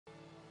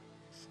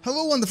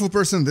Hello wonderful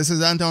person, this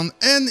is Anton,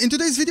 and in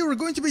today's video we're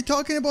going to be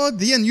talking about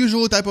the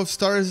unusual type of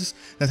stars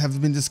that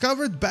have been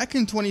discovered back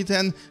in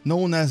 2010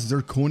 known as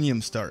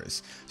zirconium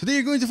stars. Today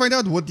you're going to find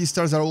out what these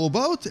stars are all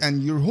about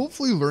and you'll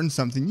hopefully learn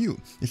something new.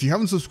 If you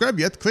haven't subscribed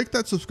yet, click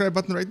that subscribe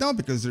button right now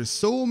because there's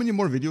so many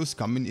more videos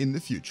coming in the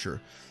future.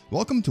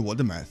 Welcome to What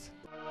the Math.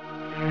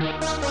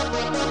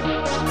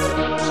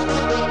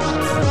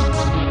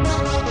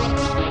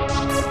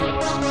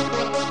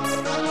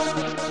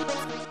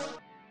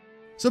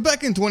 So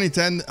back in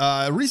 2010,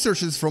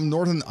 researchers from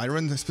Northern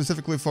Ireland,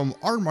 specifically from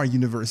Armagh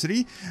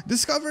University,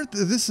 discovered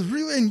this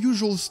really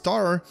unusual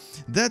star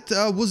that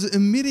was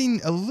emitting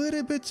a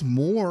little bit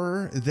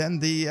more than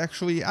they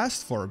actually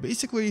asked for.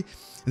 Basically,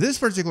 this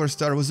particular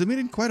star was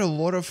emitting quite a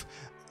lot of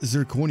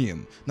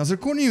zirconium. Now,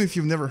 zirconium, if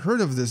you've never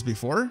heard of this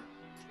before,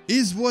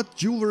 is what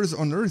jewelers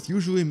on Earth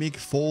usually make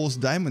false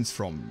diamonds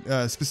from,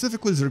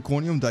 specifically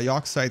zirconium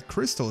dioxide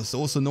crystals,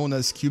 also known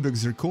as cubic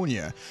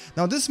zirconia.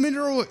 Now this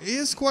mineral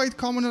is quite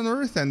common on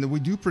Earth and we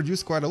do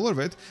produce quite a lot of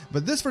it,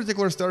 but this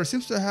particular star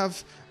seems to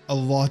have a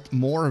lot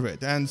more of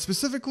it, and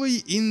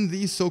specifically in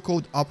the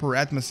so-called upper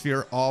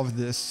atmosphere of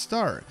this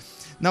star.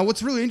 Now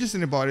what's really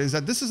interesting about it is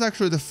that this is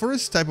actually the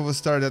first type of a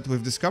star that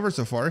we've discovered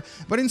so far,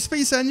 but in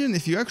Space Engine,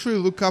 if you actually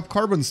look up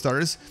carbon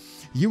stars,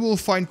 you will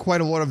find quite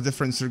a lot of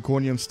different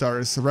zirconium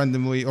stars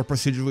randomly or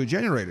procedurally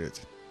generated.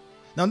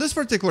 Now this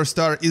particular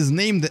star is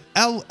named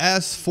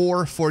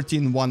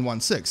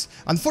LS414116.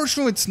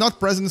 Unfortunately, it's not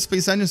present in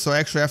Space Engine, so I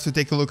actually have to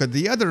take a look at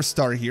the other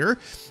star here.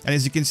 And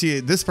as you can see,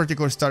 this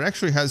particular star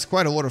actually has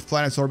quite a lot of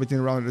planets orbiting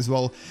around it as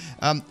well.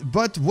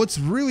 But what's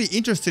really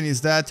interesting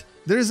is that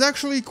there is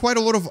actually quite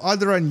a lot of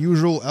other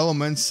unusual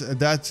elements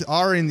that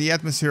are in the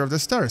atmosphere of the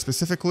star,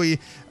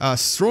 specifically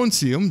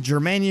strontium,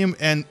 germanium,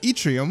 and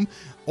yttrium,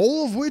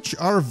 all of which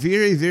are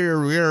very, very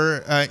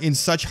rare in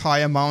such high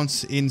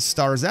amounts in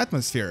star's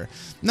atmosphere.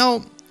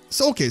 Now,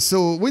 so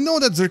we know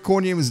that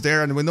zirconium is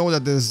there and we know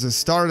that there's a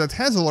star that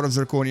has a lot of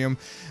zirconium,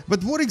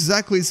 but what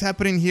exactly is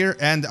happening here,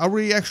 and are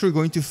we actually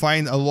going to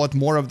find a lot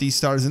more of these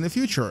stars in the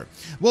future?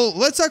 Well,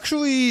 let's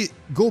actually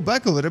go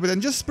back a little bit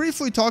and just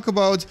briefly talk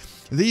about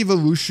the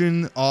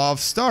evolution of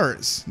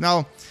stars.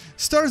 Now,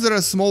 stars that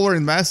are smaller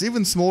in mass,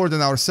 even smaller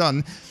than our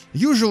sun,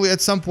 usually at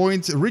some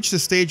point reach the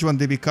stage when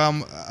they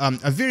become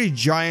a very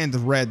giant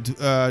red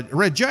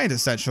giant,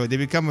 essentially. They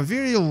become a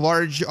very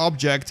large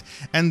object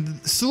and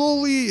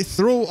slowly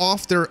throw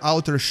off their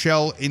outer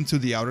shell into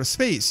the outer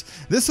space.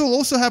 This will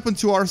also happen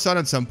to our sun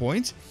at some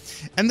point.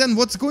 And then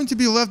what's going to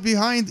be left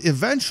behind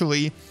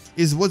eventually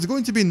is what's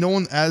going to be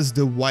known as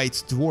the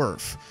white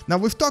dwarf. Now,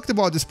 we've talked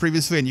about this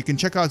previously, and you can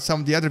check out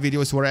some of the other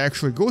videos where I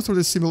actually go through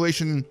the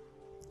simulation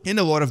in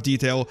a lot of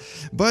detail,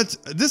 but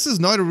this is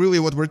not really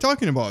what we're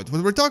talking about.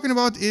 What we're talking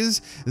about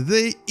is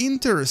the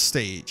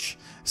interstage.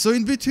 So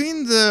in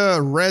between the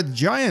red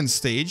giant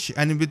stage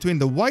and in between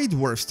the white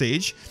dwarf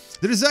stage,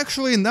 there is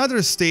actually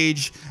another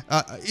stage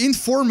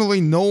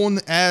informally known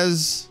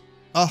as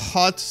a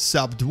hot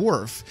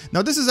subdwarf.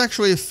 Now this is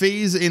actually a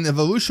phase in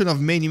evolution of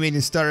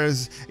many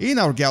stars in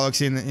our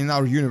galaxy, in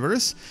our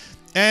universe.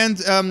 And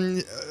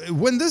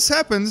when this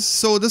happens,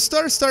 so the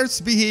star starts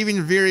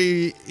behaving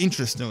very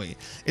interestingly.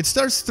 It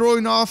starts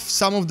throwing off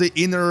some of the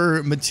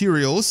inner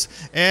materials,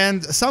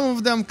 and some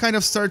of them kind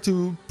of start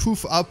to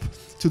poof up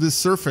to the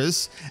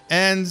surface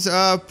and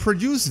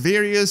produce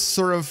various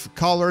sort of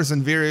colors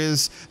and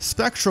various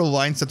spectral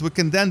lines that we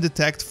can then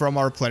detect from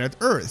our planet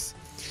Earth.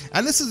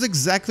 And this is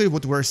exactly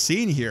what we're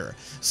seeing here.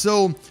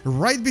 So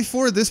right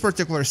before this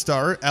particular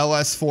star,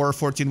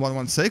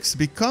 LS414116,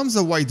 becomes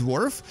a white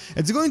dwarf,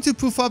 it's going to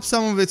poof up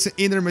some of its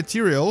inner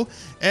material,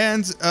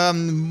 and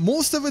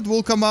most of it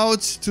will come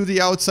out to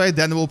the outside,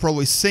 then it will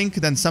probably sink,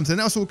 then something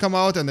else will come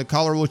out and the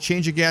color will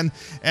change again,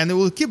 and it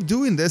will keep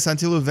doing this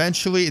until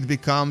eventually it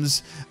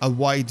becomes a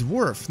white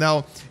dwarf.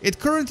 Now, it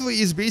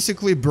currently is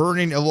basically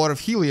burning a lot of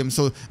helium,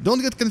 so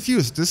don't get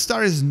confused. This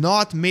star is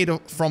not made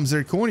from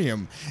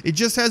zirconium. It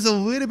just has a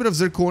little bit of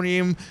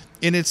zirconium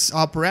in its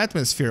upper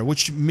atmosphere,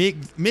 which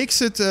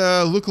makes it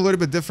look a little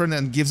bit different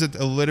and gives it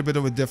a little bit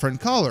of a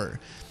different color.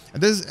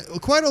 There's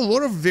quite a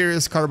lot of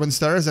various carbon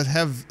stars that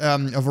have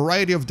a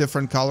variety of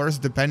different colors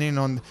depending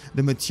on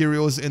the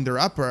materials in their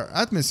upper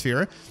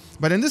atmosphere,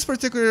 but in this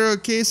particular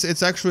case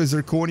it's actually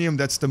zirconium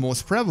that's the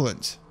most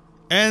prevalent.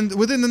 And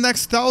within the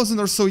next 1,000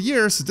 or so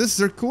years, this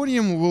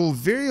zirconium will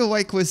very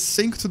likely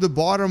sink to the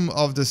bottom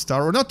of the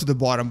star, or not to the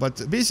bottom,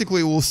 but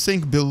basically will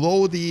sink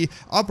below the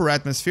upper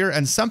atmosphere,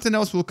 and something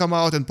else will come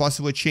out and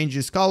possibly change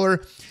its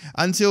color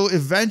until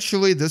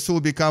eventually this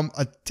will become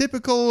a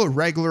typical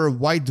regular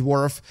white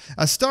dwarf,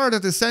 a star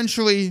that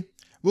essentially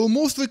will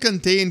mostly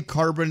contain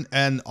carbon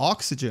and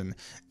oxygen.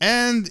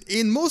 And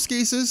in most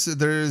cases,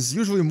 there's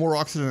usually more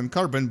oxygen than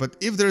carbon, but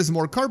if there's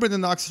more carbon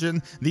than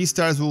oxygen, these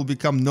stars will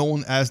become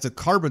known as the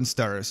carbon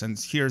stars. And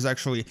here's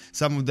actually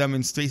some of them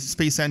in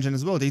Space Engine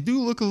as well. They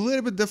do look a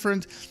little bit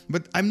different,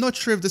 but I'm not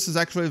sure if this is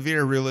actually a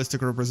very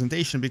realistic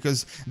representation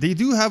because they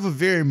do have a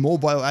very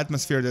mobile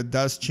atmosphere that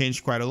does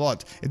change quite a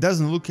lot. It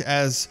doesn't look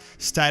as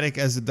static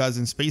as it does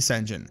in Space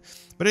Engine,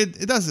 but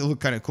it does look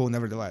kind of cool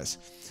nevertheless.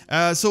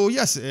 So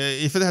yes,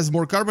 if it has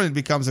more carbon, it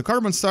becomes a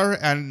carbon star,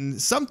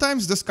 and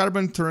sometimes this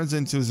carbon turns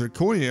into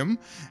zirconium,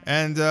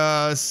 and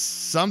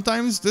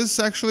sometimes this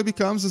actually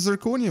becomes a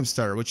zirconium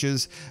star, which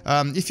is,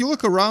 if you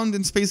look around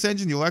in Space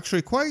Engine,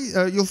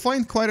 you'll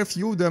find quite a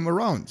few of them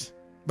around.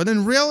 But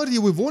in reality,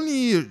 we've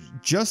only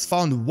just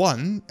found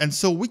one, and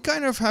so we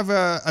kind of have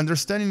an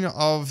understanding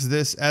of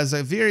this as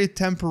a very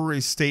temporary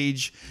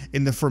stage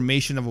in the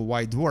formation of a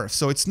white dwarf.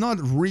 So it's not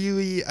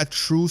really a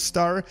true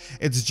star,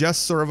 it's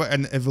just sort of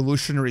an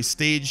evolutionary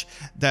stage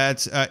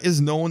that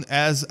is known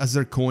as a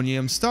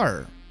zirconium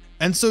star.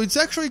 And so it's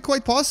actually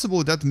quite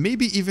possible that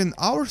maybe even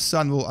our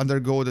sun will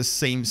undergo the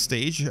same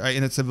stage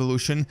in its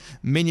evolution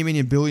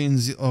many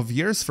billions of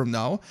years from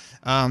now.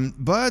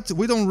 But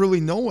we don't really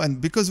know, and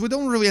because we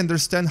don't really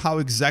understand how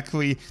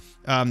exactly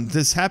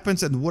this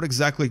happens and what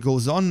exactly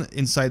goes on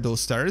inside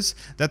those stars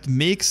that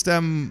makes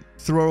them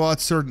throw out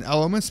certain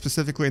elements,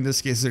 specifically in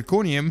this case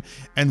zirconium,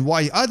 and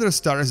why other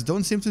stars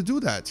don't seem to do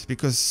that.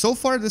 Because so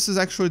far this is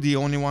actually the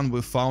only one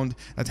we've found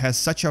that has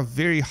such a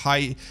very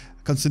high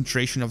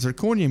concentration of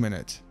zirconium in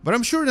it. But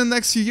I'm sure in the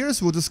next few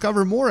years we'll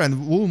discover more,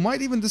 and we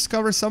might even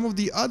discover some of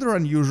the other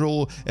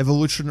unusual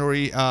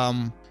evolutionary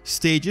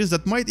stages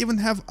that might even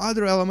have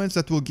other elements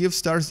that will give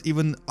stars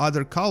even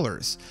other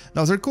colors.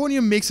 Now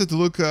zirconium makes it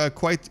look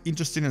quite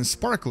interesting and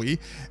sparkly.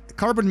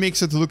 Carbon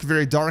makes it look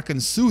very dark and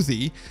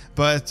soothy,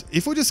 but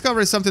if we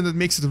discover something that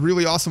makes it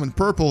really awesome and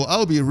purple,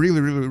 I'll be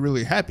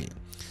really happy.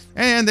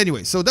 And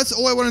anyway, so that's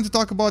all I wanted to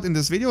talk about in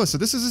this video. So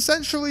this is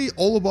essentially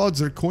all about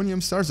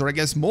zirconium stars, or I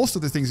guess most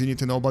of the things you need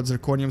to know about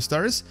zirconium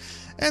stars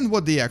and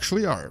what they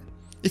actually are.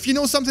 If you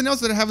know something else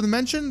that I haven't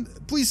mentioned,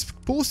 please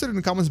post it in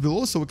the comments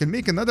below so we can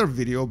make another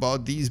video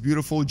about these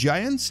beautiful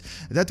giants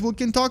that we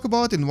can talk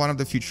about in one of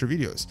the future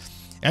videos.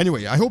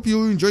 Anyway, I hope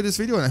you enjoyed this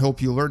video and I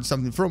hope you learned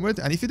something from it.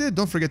 And if you did,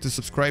 don't forget to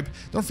subscribe.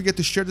 Don't forget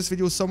to share this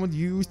video with someone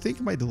you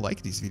think might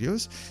like these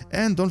videos.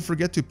 And don't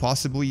forget to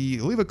possibly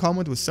leave a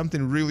comment with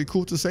something really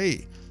cool to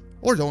say.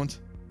 Or don't.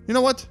 You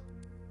know what?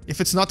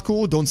 If it's not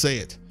cool, don't say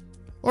it.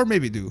 Or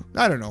maybe do.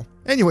 I don't know.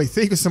 Anyway,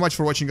 thank you so much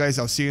for watching, guys.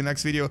 I'll see you in the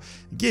next video.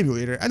 Game you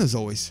later. And as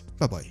always,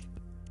 bye-bye.